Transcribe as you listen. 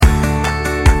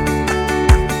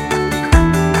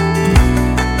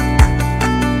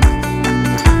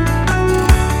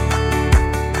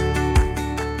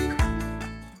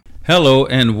Hello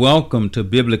and welcome to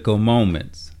Biblical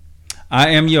Moments. I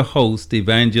am your host,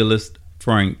 Evangelist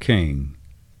Frank King.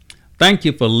 Thank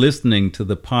you for listening to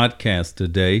the podcast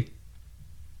today.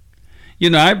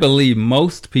 I believe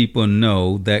most people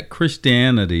know that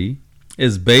Christianity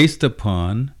is based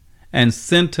upon and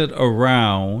centered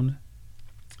around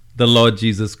the Lord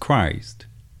Jesus Christ.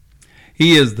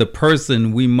 He is the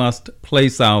person we must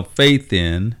place our faith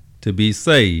in to be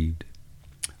saved.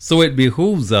 So it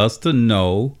behooves us to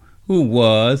know who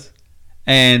was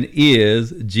and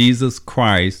is Jesus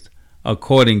Christ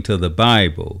according to the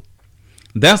Bible.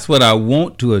 That's what I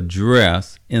want to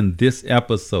address in this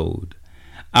episode.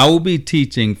 I will be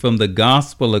teaching from the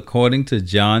Gospel according to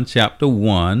John chapter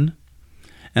 1,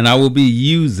 and I will be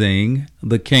using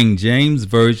the King James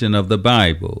Version of the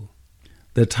Bible.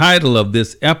 The title of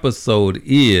this episode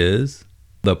is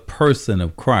The Person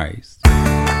of Christ.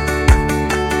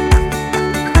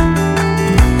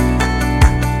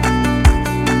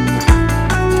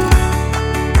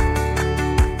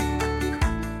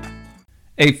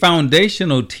 A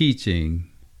foundational teaching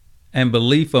and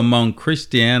belief among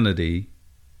Christianity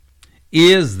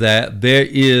is that there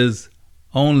is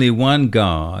only one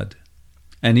God,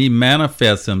 and He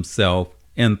manifests Himself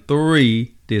in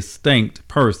three distinct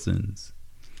persons: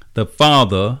 the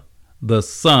Father, the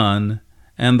Son,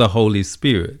 and the Holy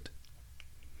Spirit.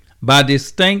 By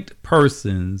distinct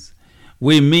persons,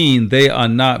 we mean they are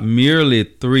not merely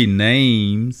three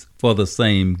names for the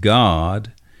same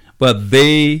God, but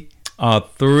they are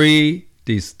three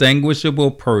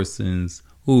distinguishable persons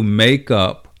who make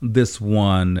up this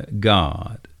one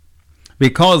God.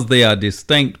 Because they are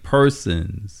distinct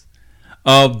persons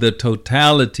of the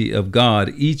totality of God,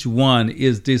 each one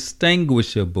is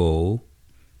distinguishable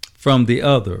from the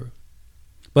other.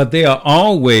 But they are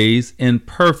always in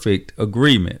perfect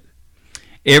agreement.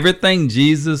 Everything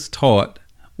Jesus taught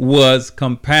was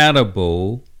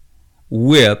compatible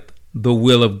with the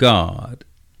will of God.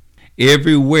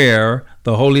 Everywhere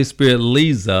the Holy Spirit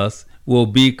leads us will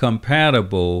be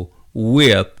compatible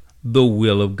with the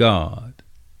will of God.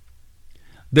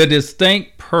 The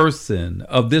distinct person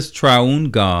of this triune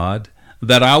God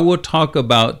that I will talk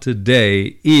about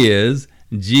today is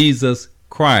Jesus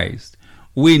Christ.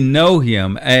 We know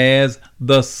Him as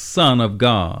the Son of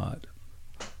God.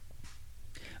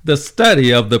 The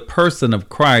study of the person of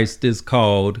Christ is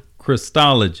called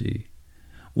Christology.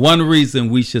 One reason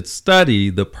we should study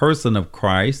the person of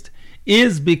Christ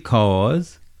is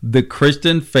because the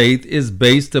Christian faith is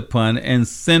based upon and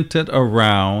centered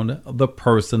around the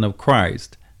person of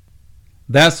Christ.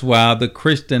 That's why the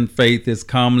Christian faith is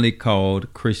commonly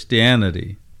called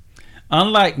Christianity.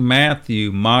 Unlike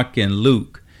Matthew, Mark, and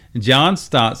Luke, John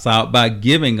starts out by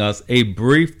giving us a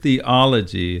brief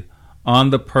theology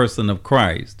on the person of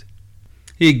Christ.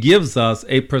 He gives us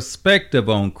a perspective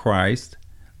on Christ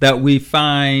that we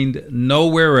find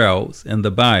nowhere else in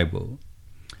the Bible.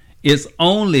 It's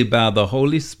only by the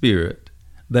Holy Spirit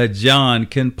that John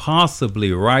can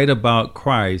possibly write about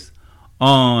Christ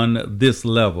on this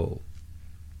level.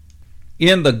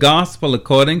 In the Gospel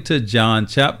according to John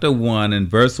chapter 1 and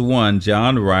verse 1,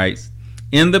 John writes,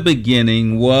 "In the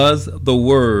beginning was the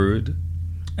Word,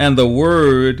 and the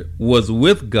Word was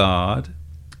with God,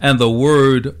 and the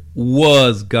Word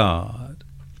was God."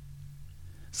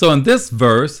 So in this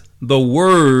verse, the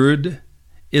Word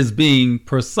is being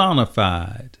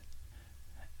personified.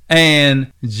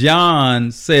 And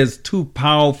John says two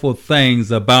powerful things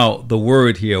about the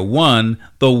Word here. One,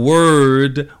 the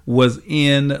Word was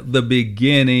in the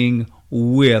beginning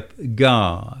with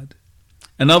God.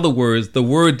 In other words, the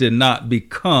Word did not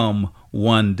become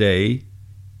one day.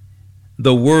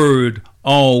 The Word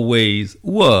always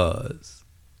was.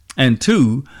 And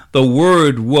two, the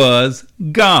Word was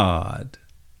God.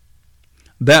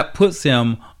 That puts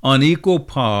Him on equal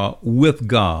par with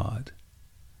God.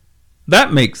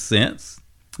 That makes sense.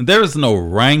 There is no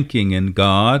ranking in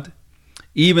God,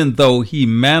 even though He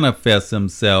manifests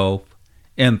Himself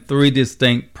in three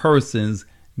distinct persons.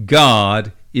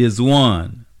 God is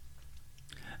one.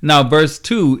 Now, verse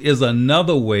 2 is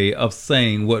another way of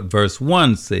saying what verse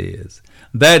 1 says.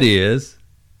 That is,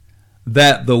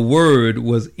 that the Word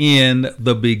was in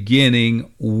the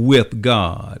beginning with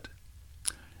God.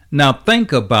 Now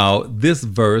think about this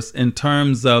verse in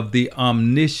terms of the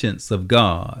omniscience of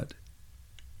God.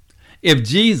 If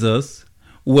Jesus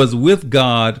was with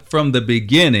God from the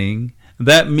beginning,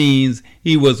 that means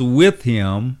He was with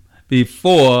Him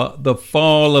before the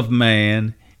fall of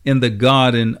man in the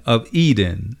Garden of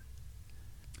Eden.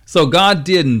 So God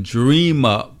didn't dream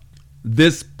up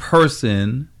this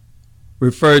person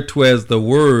referred to as the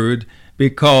Word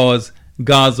because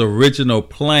God's original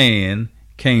plan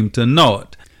came to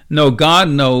naught. No, God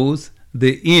knows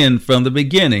the end from the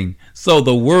beginning. So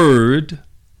the Word,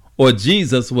 or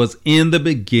Jesus, was in the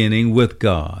beginning with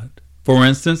God. For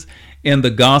instance, in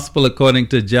the Gospel according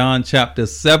to John chapter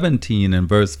 17 and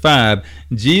verse 5,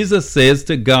 Jesus says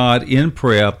to God in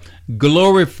prayer,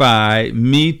 "Glorify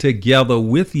me together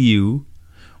with you,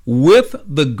 with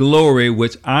the glory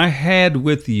which I had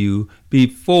with you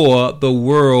before the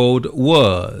world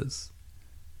was."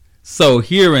 So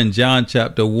here in John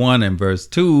chapter 1 and verse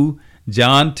 2,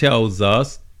 John tells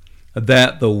us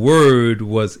that the Word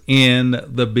was in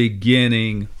the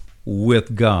beginning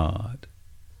with God.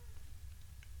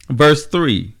 Verse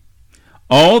 3,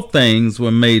 all things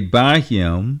were made by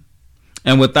him,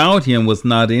 and without him was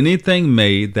not anything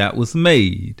made that was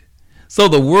made. So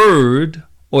the Word,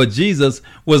 or Jesus,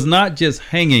 was not just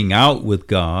hanging out with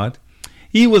God.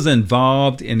 He was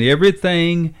involved in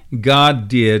everything God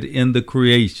did in the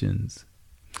creations.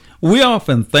 We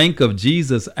often think of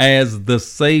Jesus as the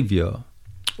Savior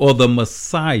or the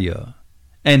Messiah,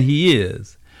 and he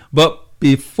is. But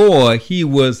before he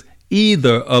was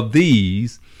either of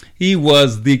these, he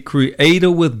was the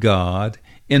Creator with God,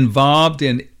 involved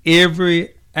in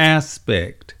every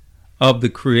aspect of the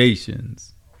creations.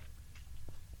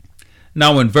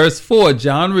 Now in verse 4,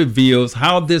 John reveals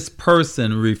how this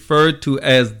person referred to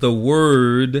as the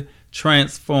Word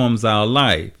transforms our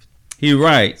life. He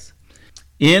writes,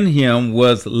 "In him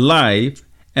was life,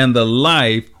 and the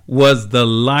life was the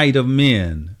light of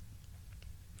men."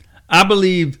 I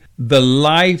believe the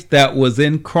life that was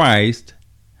in Christ,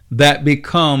 that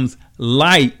becomes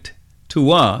light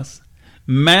to us,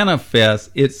 manifests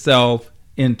itself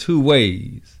in two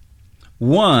ways.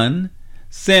 One,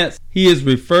 since he is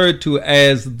referred to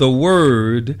as the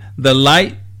Word, the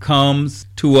light comes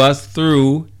to us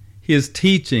through his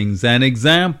teachings and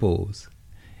examples.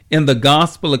 In the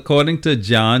Gospel according to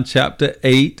John chapter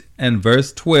 8 and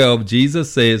verse 12,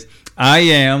 Jesus says, "I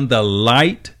am the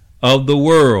light of the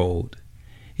world.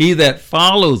 He that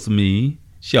follows me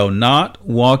shall not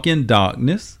walk in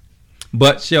darkness,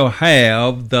 but shall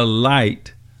have the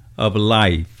light of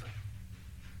life."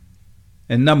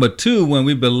 And number two, when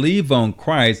we believe on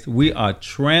Christ, we are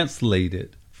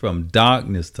translated from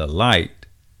darkness to light.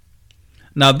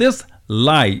 Now this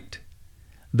light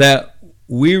that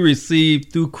we receive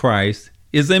through Christ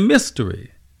is a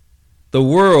mystery. The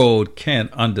world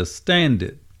can't understand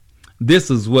it. This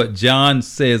is what John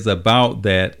says about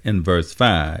that in verse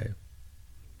 5.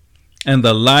 "And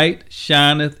the light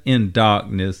shineth in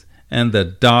darkness, and the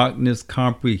darkness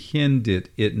comprehended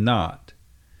it not."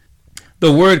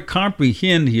 The word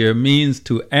comprehend here means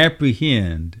to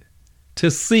apprehend, to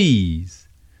seize,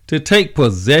 to take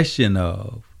possession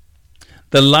of.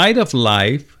 The light of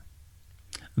life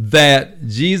that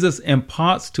Jesus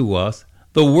imparts to us,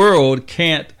 the world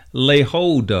can't lay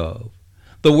hold of.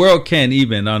 The world can't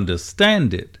even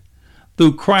understand it.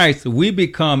 Through Christ, we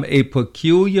become a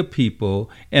peculiar people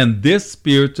in this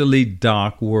spiritually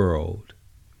dark world.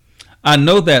 I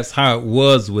know that's how it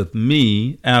was with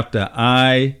me after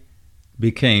I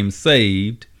became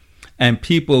saved, and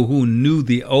people who knew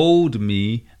the old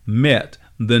me met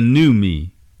the new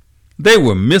me. They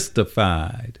were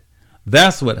mystified.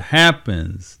 That's what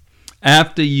happens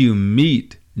after you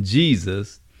meet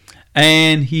Jesus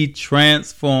and he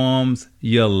transforms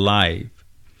your life.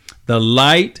 The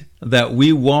light that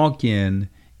we walk in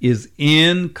is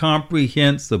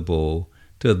incomprehensible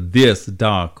to this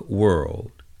dark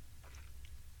world.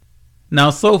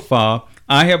 Now, so far,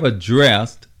 I have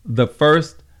addressed the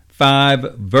first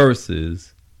 5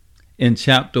 verses in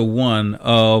chapter 1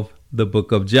 of the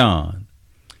book of John.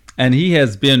 And he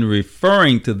has been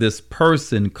referring to this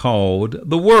person called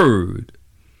the Word.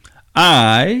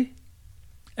 I,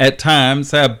 at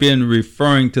times, have been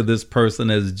referring to this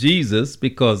person as Jesus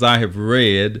because I have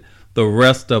read the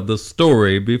rest of the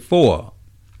story before.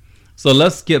 So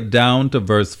let's skip down to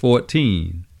verse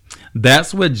 14.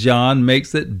 That's where John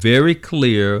makes it very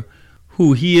clear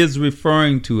who he is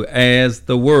referring to as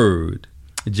the Word.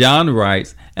 John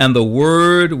writes, "And the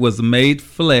Word was made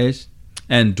flesh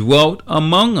and dwelt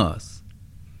among us.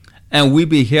 And we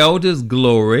beheld his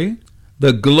glory,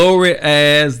 the glory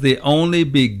as the only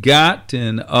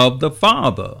begotten of the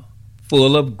Father,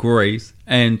 full of grace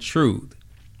and truth."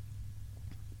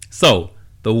 So,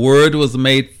 the Word was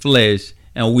made flesh,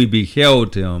 and we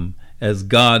beheld him as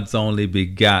God's only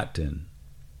begotten.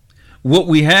 What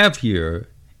we have here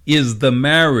is the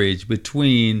marriage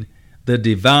between the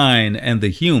divine and the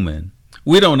human.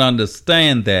 We don't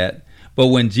understand that, but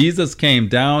when Jesus came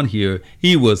down here,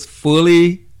 he was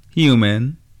fully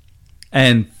human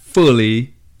and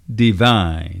fully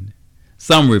divine.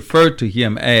 Some refer to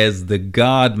him as the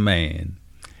God-man.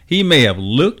 He may have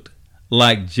looked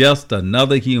like just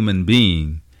another human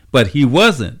being, but he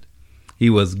wasn't. He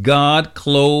was God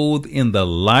clothed in the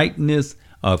likeness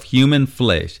of human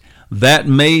flesh. That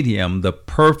made him the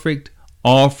perfect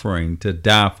offering to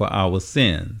die for our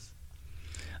sins.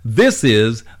 This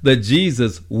is the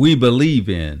Jesus we believe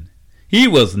in. He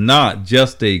was not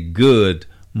just a good,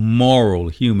 moral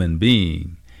human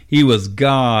being. He was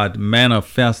God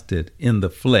manifested in the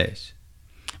flesh.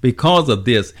 Because of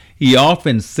this, he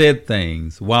often said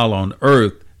things while on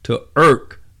earth to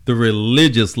irk the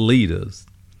religious leaders.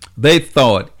 They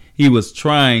thought he was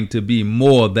trying to be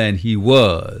more than he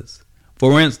was.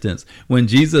 For instance, when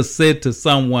Jesus said to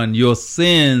someone, "Your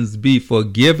sins be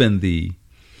forgiven thee,"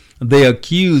 they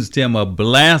accused him of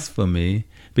blasphemy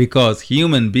because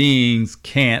human beings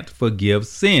can't forgive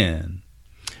sin.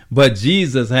 But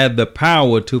Jesus had the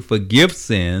power to forgive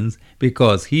sins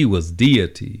because he was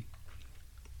deity.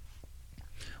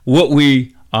 What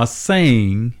we are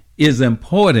saying is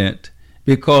important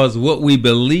because what we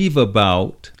believe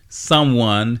about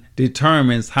someone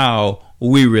determines how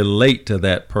we relate to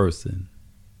that person.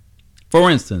 For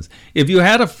instance, if you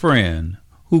had a friend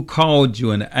who called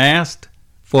you and asked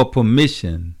for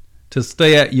permission to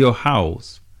stay at your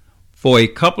house for a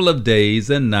couple of days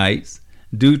and nights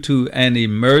due to an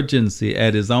emergency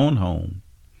at his own home,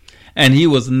 and he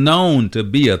was known to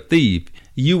be a thief,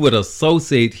 you would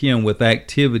associate him with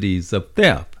activities of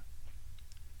theft.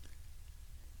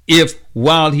 If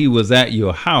while he was at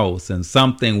your house and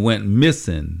something went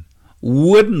missing,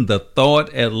 wouldn't the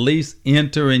thought at least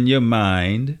enter in your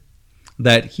mind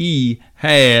that he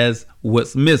has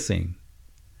what's missing?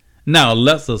 Now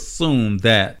let's assume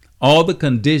that all the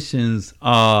conditions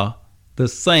are the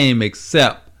same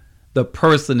except the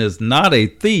person is not a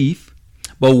thief,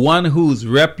 but one whose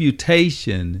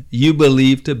reputation you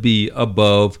believe to be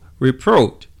above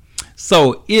reproach.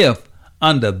 So if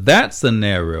under that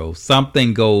scenario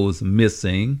something goes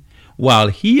missing while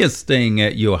he is staying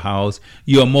at your house,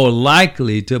 you're more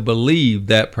likely to believe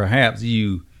that perhaps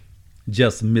you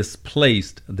just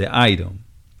misplaced the item.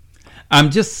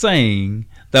 I'm just saying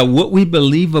that what we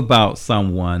believe about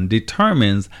someone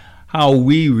determines how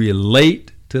we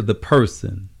relate to the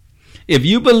person. If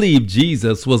you believe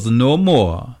Jesus was no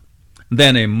more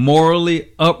than a morally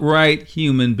upright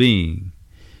human being,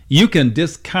 you can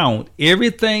discount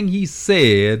everything he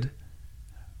said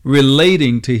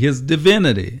relating to his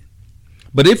divinity.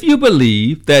 But if you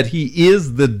believe that he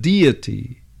is the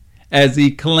deity as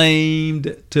he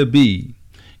claimed to be,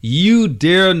 you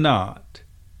dare not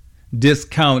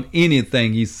discount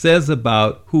anything he says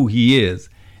about who he is.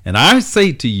 And I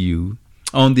say to you,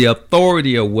 on the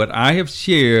authority of what I have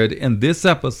shared in this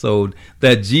episode,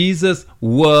 that Jesus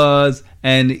was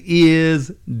and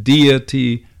is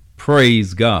deity.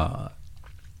 Praise God.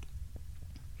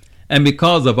 And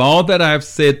because of all that I've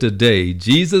said today,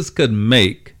 Jesus could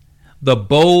make the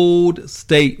bold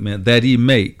statement that he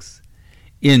makes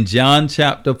in John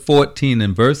chapter 14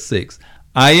 and verse 6.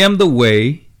 I am the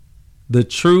way, the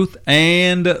truth,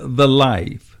 and the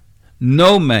life.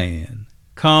 No man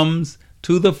comes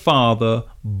to the Father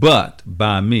but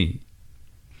by me.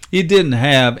 He didn't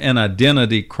have an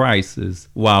identity crisis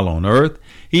while on earth.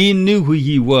 He knew who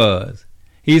he was.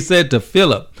 He said to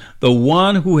Philip, "The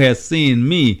one who has seen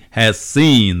me has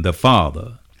seen the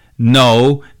Father."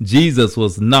 No, Jesus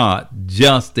was not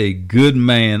just a good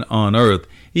man on earth.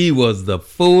 He was the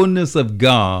fullness of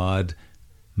God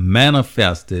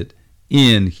manifested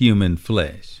in human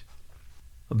flesh.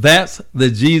 That's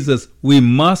the Jesus we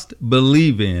must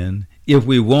believe in if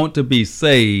we want to be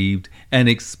saved and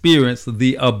experience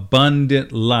the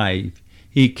abundant life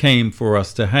he came for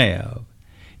us to have.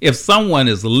 If someone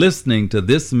is listening to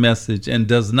this message and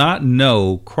does not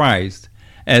know Christ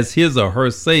as his or her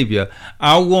Savior,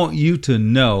 I want you to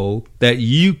know that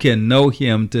you can know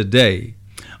him today.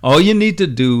 All you need to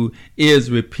do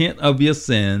is repent of your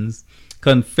sins,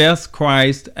 confess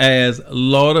Christ as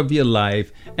Lord of your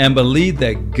life, and believe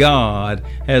that God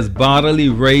has bodily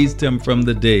raised him from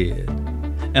the dead.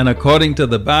 And according to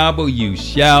the Bible, you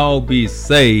shall be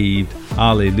saved.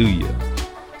 Hallelujah.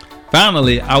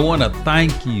 Finally, I want to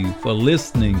thank you for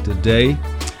listening today.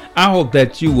 I hope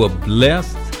that you were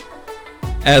blessed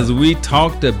as we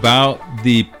talked about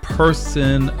the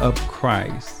person of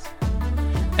Christ.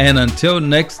 And until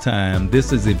next time,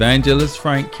 this is Evangelist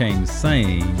Frank King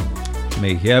saying,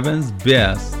 may heaven's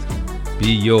best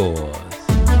be yours.